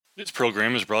This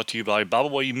program is brought to you by Bible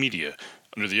Way Media,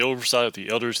 under the oversight of the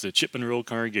elders of the Chipman Road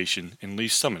Congregation in Lee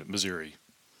Summit, Missouri.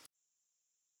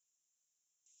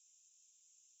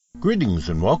 Greetings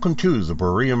and welcome to the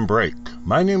Berean Break.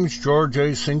 My name is George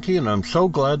A. Sinkie, and I'm so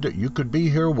glad that you could be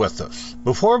here with us.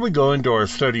 Before we go into our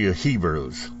study of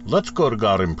Hebrews, let's go to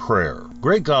God in prayer.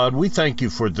 Great God, we thank you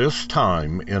for this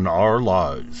time in our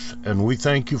lives, and we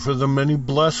thank you for the many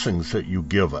blessings that you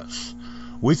give us.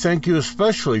 We thank you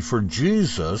especially for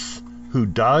Jesus, who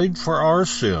died for our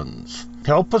sins.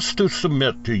 Help us to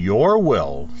submit to your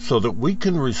will so that we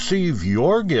can receive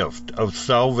your gift of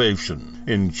salvation.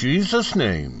 In Jesus'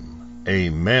 name,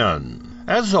 amen.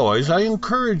 As always, I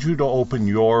encourage you to open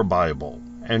your Bible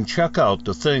and check out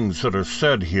the things that are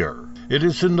said here. It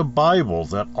is in the Bible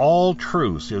that all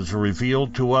truth is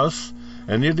revealed to us,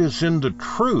 and it is in the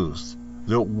truth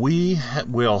that we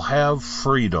will have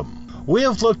freedom. We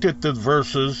have looked at the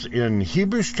verses in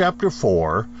Hebrews chapter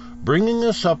 4, bringing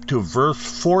us up to verse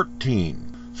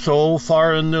 14. So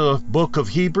far in the book of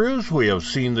Hebrews, we have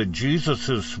seen that Jesus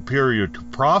is superior to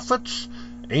prophets,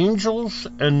 angels,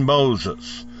 and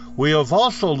Moses. We have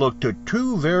also looked at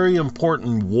two very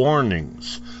important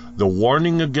warnings: the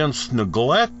warning against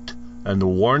neglect and the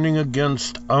warning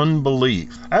against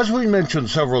unbelief. As we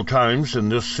mentioned several times in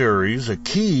this series, a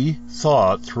key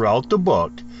thought throughout the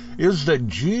book is that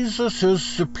Jesus is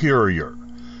superior.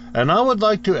 And I would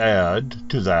like to add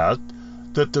to that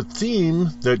the theme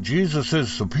that Jesus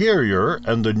is superior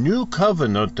and the new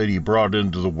covenant that he brought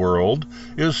into the world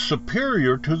is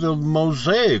superior to the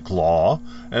Mosaic law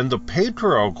and the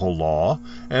patriarchal law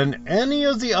and any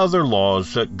of the other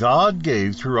laws that God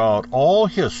gave throughout all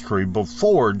history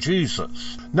before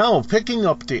Jesus. Now, picking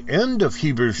up the end of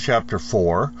Hebrews chapter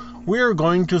 4, we are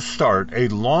going to start a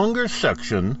longer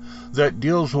section that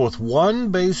deals with one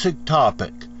basic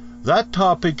topic. That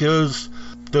topic is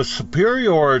the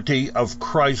superiority of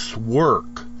Christ's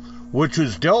work, which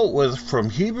is dealt with from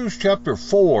Hebrews chapter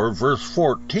 4, verse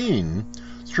 14,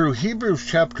 through Hebrews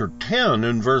chapter 10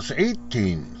 and verse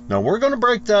 18. Now, we're going to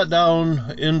break that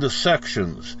down into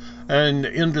sections and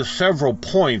into several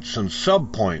points and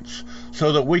subpoints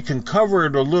so that we can cover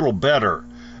it a little better.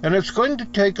 And it's going to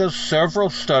take us several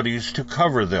studies to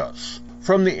cover this.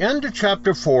 From the end of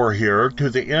chapter 4 here to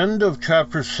the end of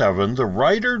chapter 7, the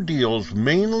writer deals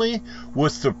mainly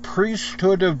with the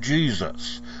priesthood of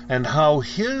Jesus and how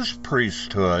his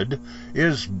priesthood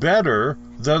is better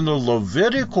than the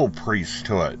Levitical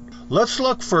priesthood. Let's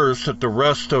look first at the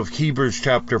rest of Hebrews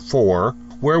chapter 4,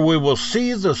 where we will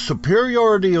see the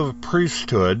superiority of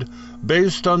priesthood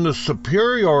based on the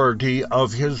superiority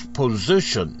of his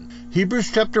position.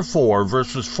 Hebrews chapter 4,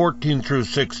 verses 14 through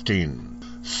 16.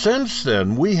 Since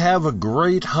then we have a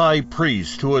great high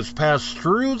priest who has passed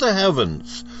through the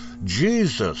heavens,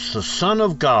 Jesus, the Son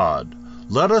of God.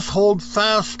 Let us hold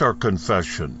fast our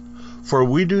confession, for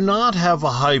we do not have a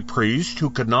high priest who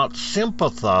cannot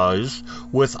sympathize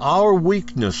with our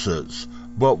weaknesses,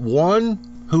 but one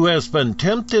who has been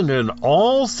tempted in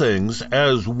all things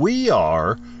as we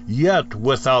are, yet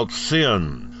without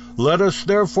sin. Let us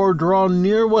therefore draw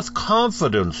near with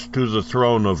confidence to the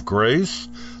throne of grace,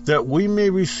 that we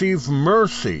may receive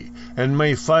mercy and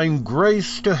may find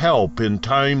grace to help in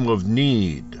time of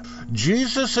need.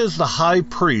 Jesus is the high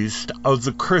priest of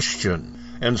the Christian,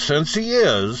 and since he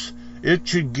is, it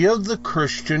should give the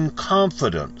Christian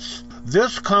confidence.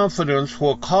 This confidence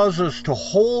will cause us to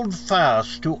hold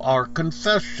fast to our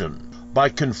confession. By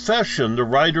confession, the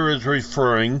writer is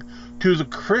referring to the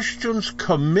Christian's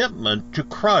commitment to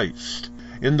Christ.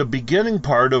 In the beginning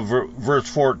part of verse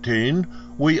 14,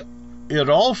 it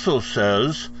also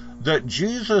says that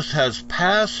Jesus has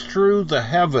passed through the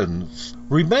heavens.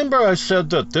 Remember I said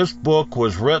that this book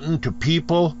was written to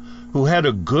people who had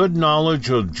a good knowledge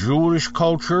of Jewish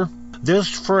culture? This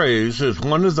phrase is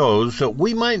one of those that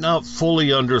we might not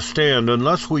fully understand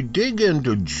unless we dig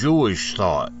into Jewish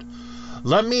thought.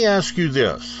 Let me ask you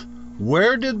this.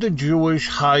 Where did the Jewish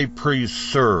high priest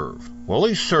serve? Well,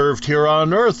 he served here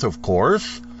on earth, of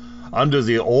course. Under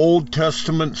the Old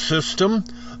Testament system,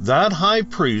 that high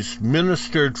priest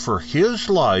ministered for his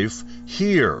life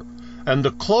here, and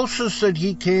the closest that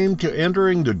he came to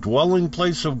entering the dwelling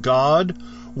place of God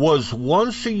was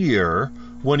once a year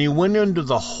when he went into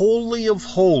the Holy of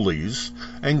Holies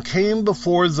and came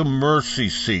before the mercy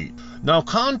seat. Now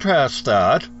contrast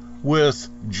that with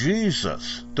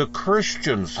Jesus, the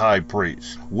Christian's high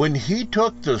priest. When he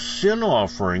took the sin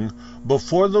offering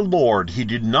before the Lord, he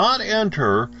did not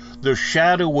enter the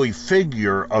shadowy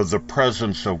figure of the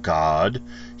presence of God.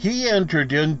 He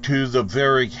entered into the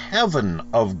very heaven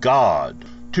of God.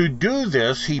 To do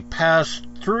this, he passed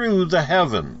through the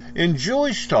heaven. In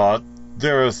Jewish thought,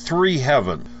 there are three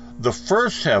heavens. The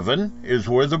first heaven is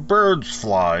where the birds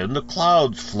fly and the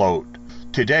clouds float.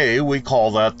 Today we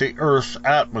call that the Earth's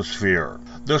atmosphere.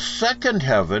 The second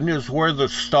heaven is where the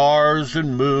stars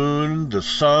and moon, the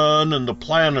sun, and the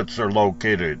planets are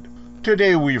located.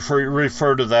 Today we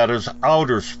refer to that as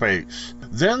outer space.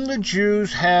 Then the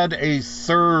Jews had a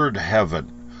third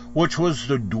heaven, which was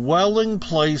the dwelling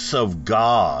place of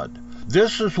God.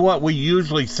 This is what we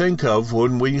usually think of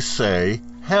when we say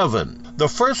heaven. The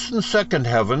first and second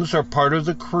heavens are part of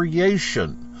the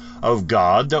creation of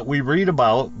God that we read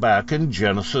about back in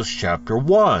Genesis chapter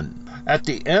 1. At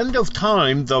the end of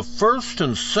time, the first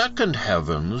and second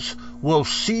heavens will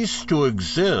cease to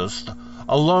exist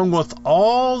along with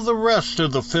all the rest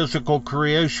of the physical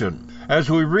creation, as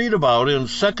we read about in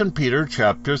 2 Peter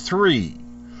chapter 3.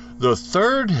 The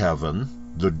third heaven,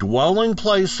 the dwelling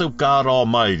place of God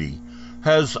Almighty,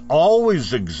 has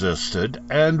always existed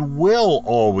and will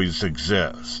always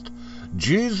exist.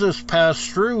 Jesus passed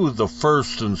through the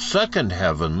first and second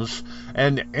heavens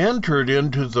and entered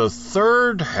into the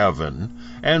third heaven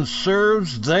and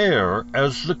serves there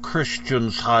as the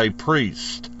Christian's high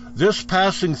priest. This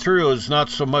passing through is not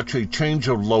so much a change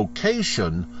of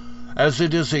location as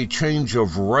it is a change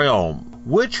of realm.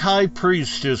 Which high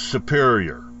priest is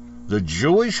superior? The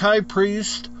Jewish high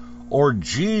priest or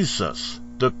Jesus,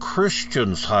 the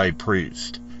Christian's high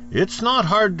priest? It's not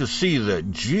hard to see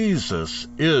that Jesus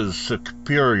is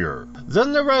superior.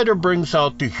 Then the writer brings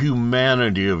out the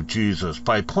humanity of Jesus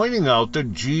by pointing out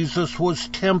that Jesus was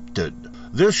tempted.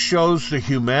 This shows the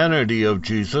humanity of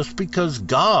Jesus because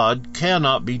God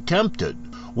cannot be tempted.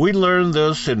 We learn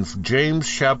this in James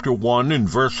chapter 1 and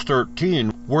verse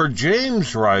 13, where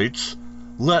James writes,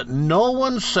 "Let no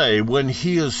one say when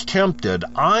he is tempted,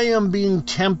 I am being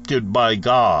tempted by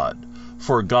God.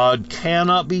 For God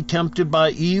cannot be tempted by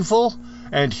evil,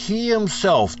 and he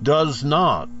himself does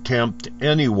not tempt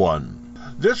anyone."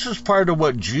 This is part of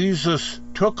what Jesus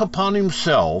took upon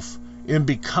himself in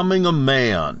becoming a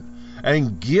man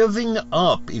and giving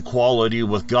up equality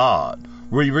with God.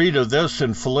 We read of this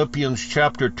in Philippians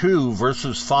chapter 2,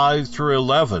 verses 5 through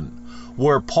 11,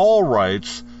 where Paul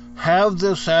writes, "Have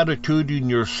this attitude in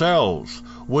yourselves,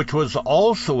 which was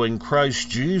also in Christ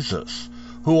Jesus,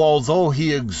 who, although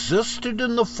he existed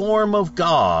in the form of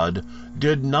God,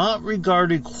 did not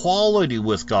regard equality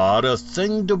with God a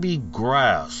thing to be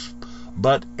grasped,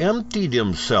 but emptied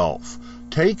himself,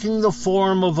 taking the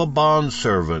form of a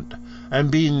bondservant,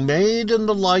 and being made in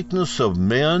the likeness of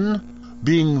men,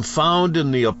 being found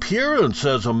in the appearance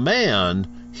as a man,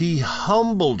 he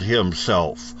humbled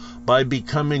himself by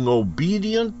becoming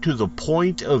obedient to the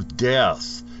point of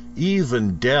death,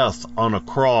 even death on a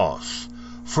cross.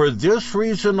 For this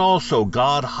reason also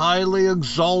God highly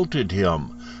exalted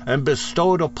him, and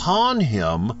bestowed upon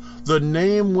him the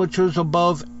name which is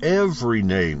above every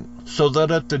name, so that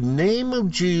at the name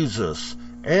of Jesus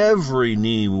every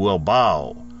knee will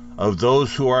bow, of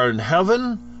those who are in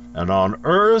heaven, and on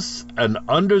earth, and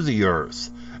under the earth,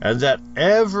 and that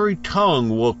every tongue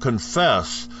will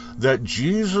confess that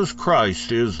Jesus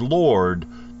Christ is Lord,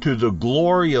 to the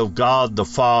glory of God the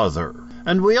Father.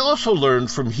 And we also learn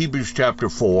from Hebrews chapter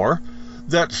 4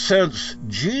 that since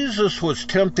Jesus was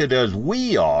tempted as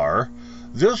we are,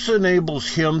 this enables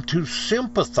him to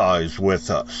sympathize with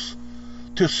us.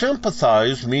 To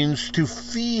sympathize means to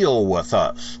feel with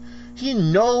us. He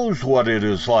knows what it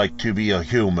is like to be a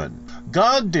human.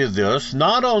 God did this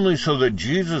not only so that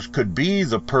Jesus could be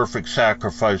the perfect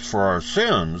sacrifice for our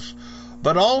sins,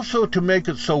 but also to make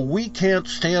it so we can't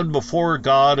stand before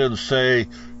God and say,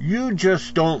 "You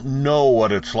just don't know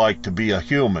what it's like to be a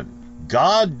human."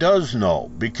 God does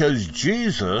know, because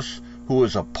Jesus, who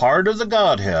is a part of the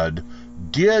Godhead,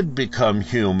 did become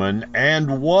human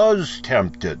and was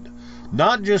tempted,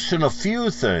 not just in a few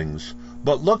things,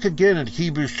 but look again at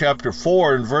Hebrews chapter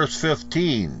 4 and verse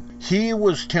 15. He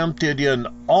was tempted in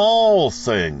all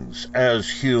things as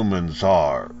humans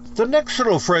are. The next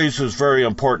little phrase is very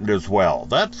important as well.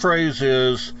 That phrase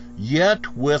is,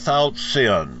 "yet without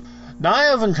sin." Now, I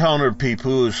have encountered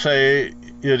people who say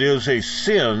it is a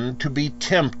sin to be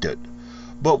tempted,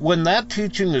 but when that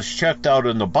teaching is checked out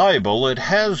in the Bible, it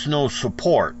has no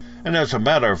support. And as a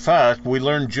matter of fact, we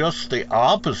learn just the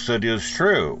opposite is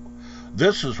true.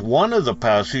 This is one of the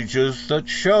passages that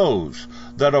shows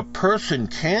that a person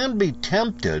can be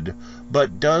tempted,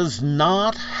 but does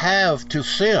not have to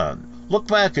sin. Look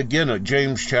back again at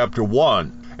James chapter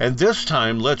 1, and this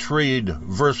time let's read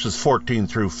verses 14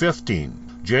 through 15.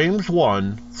 James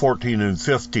 1, 14 and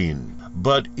 15.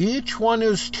 "But each one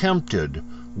is tempted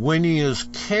when he is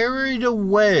carried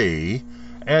away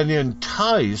and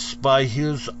enticed by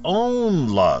his own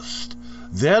lust.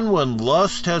 Then when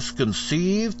lust has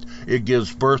conceived, it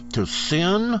gives birth to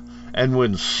sin, and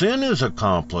when sin is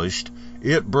accomplished,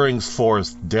 it brings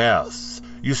forth death.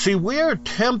 You see, we are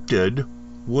tempted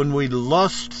when we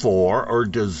lust for or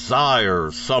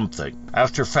desire something.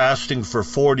 After fasting for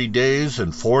 40 days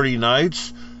and 40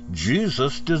 nights,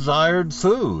 Jesus desired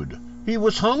food. He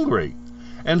was hungry.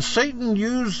 And Satan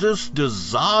used this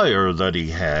desire that he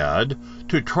had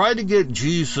to try to get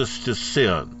Jesus to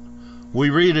sin. We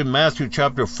read in Matthew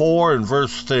chapter 4 and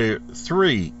verse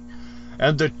 3,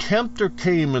 "And the tempter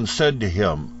came and said to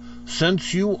him,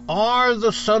 Since you are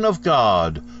the Son of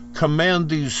God, command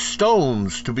these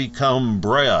stones to become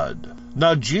bread."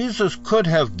 Now Jesus could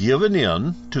have given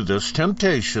in to this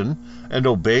temptation and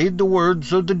obeyed the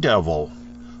words of the devil,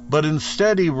 but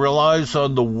instead he relies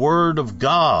on the Word of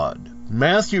God.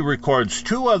 Matthew records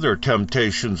 2 other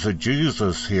temptations of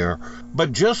Jesus here,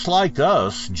 but just like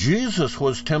us, Jesus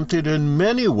was tempted in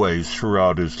many ways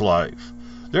throughout his life.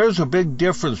 There's a big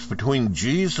difference between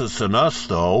Jesus and us,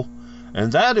 though,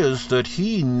 and that is that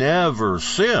he never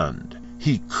sinned.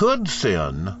 He could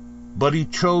sin, but he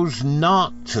chose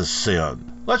not to sin.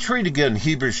 Let's read again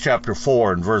Hebrews chapter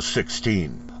 4 and verse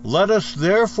 16. "Let us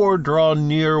therefore draw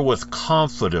near with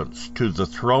confidence to the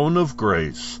throne of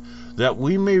grace, that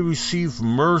we may receive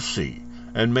mercy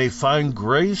and may find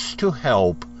grace to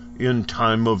help in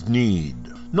time of need."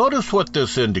 Notice what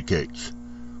this indicates.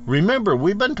 Remember,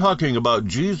 we've been talking about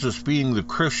Jesus being the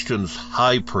Christian's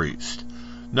high priest.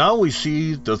 Now we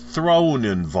see the throne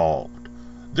involved.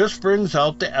 This brings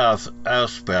out the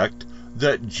aspect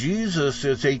that Jesus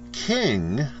is a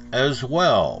king as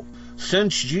well.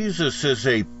 Since Jesus is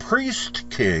a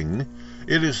priest-king,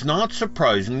 it is not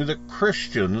surprising that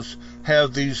Christians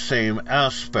have these same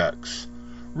aspects.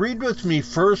 Read with me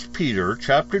 1 Peter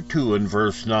chapter 2 and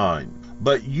verse 9.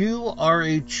 "But you are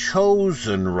a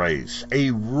chosen race,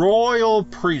 a royal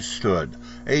priesthood,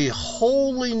 a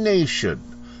holy nation,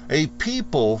 a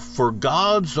people for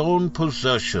God's own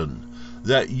possession,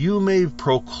 that you may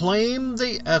proclaim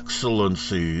the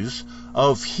excellencies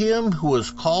of him who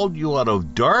has called you out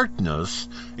of darkness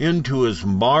into his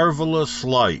marvelous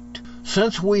light."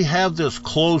 Since we have this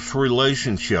close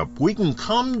relationship, we can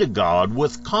come to God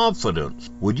with confidence.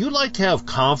 Would you like to have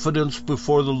confidence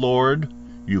before the Lord?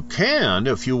 You can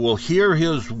if you will hear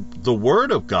the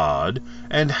Word of God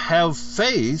and have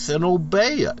faith and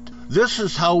obey it. This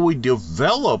is how we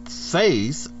develop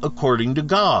faith according to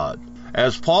God.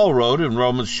 As Paul wrote in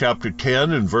Romans chapter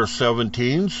 10 and verse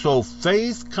 17, "So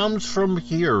faith comes from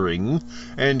hearing,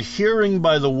 and hearing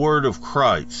by the word of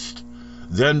Christ."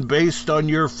 Then based on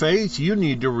your faith, you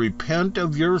need to repent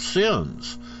of your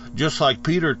sins, just like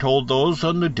Peter told those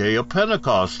on the day of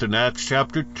Pentecost in Acts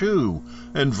chapter 2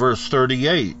 and verse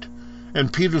 38.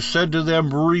 And Peter said to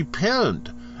them, "Repent,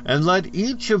 and let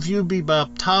each of you be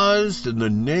baptized in the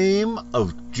name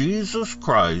of Jesus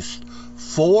Christ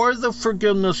for the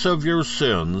forgiveness of your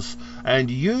sins,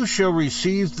 and you shall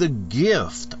receive the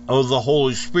gift of the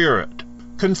Holy Spirit."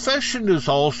 Confession is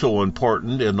also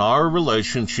important in our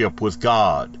relationship with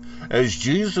God. As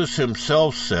Jesus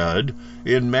himself said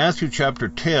in Matthew chapter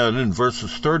 10 and verses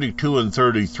 32 and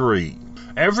 33,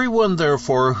 "Everyone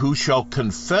therefore who shall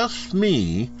confess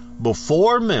me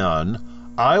before men,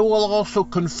 I will also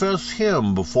confess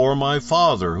him before my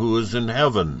Father who is in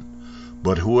heaven.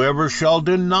 But whoever shall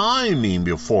deny me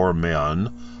before men,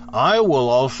 I will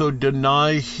also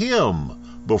deny him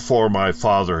before my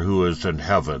Father who is in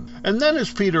heaven." And then,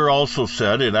 as Peter also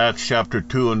said in Acts chapter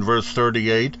 2 and verse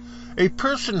 38, a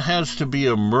person has to be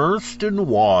immersed in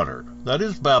water, that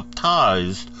is,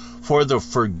 baptized, for the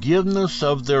forgiveness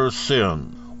of their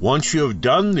sin. Once you have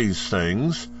done these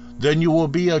things, then you will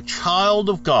be a child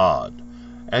of God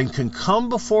and can come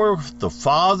before the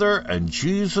Father and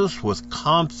Jesus with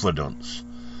confidence.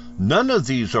 None of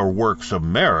these are works of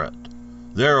merit.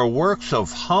 They are works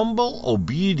of humble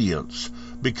obedience,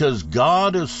 because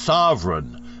God is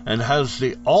sovereign and has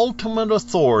the ultimate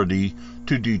authority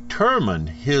to determine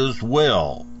his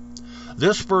will.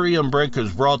 This Berean break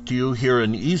is brought to you here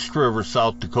in East River,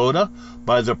 South Dakota,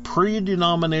 by the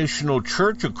Pre-Denominational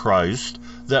Church of Christ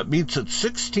that meets at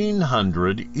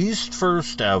 1600 East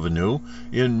 1st Avenue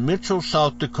in Mitchell,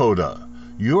 South Dakota.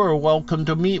 You are welcome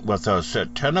to meet with us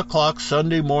at 10 o'clock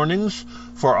Sunday mornings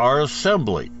for our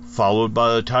assembly, followed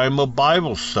by a time of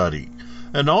Bible study,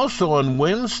 and also on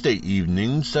Wednesday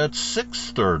evenings at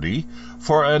 6:30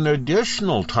 for an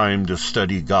additional time to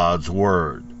study God's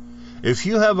Word. If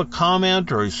you have a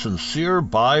comment or a sincere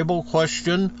Bible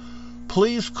question,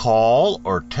 please call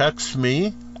or text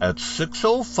me at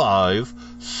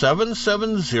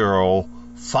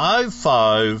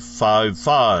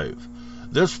 605-770-5555.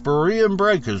 This Berean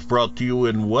break is brought to you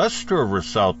in Westover,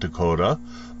 South Dakota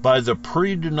by the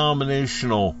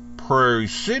pre-denominational Prairie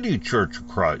City Church of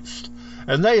Christ,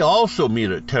 and they also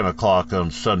meet at 10 o'clock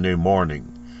on Sunday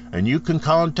morning, and you can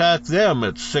contact them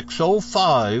at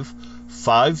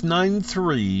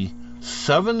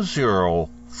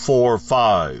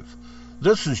 605-593-7045.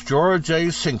 This is George A.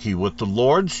 Sinkie with the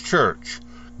Lord's Church.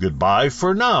 Goodbye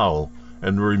for now,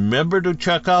 and remember to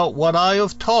check out what I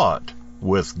have taught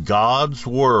with God's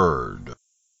Word.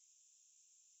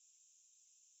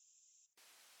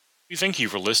 We thank you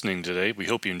for listening today. We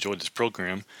hope you enjoyed this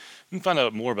program. You can find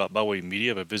out more about Byway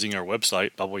Media by visiting our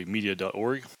website,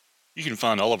 bywaymedia.org. You can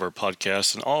find all of our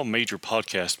podcasts on all major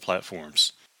podcast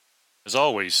platforms. As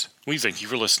always, we thank you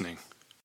for listening.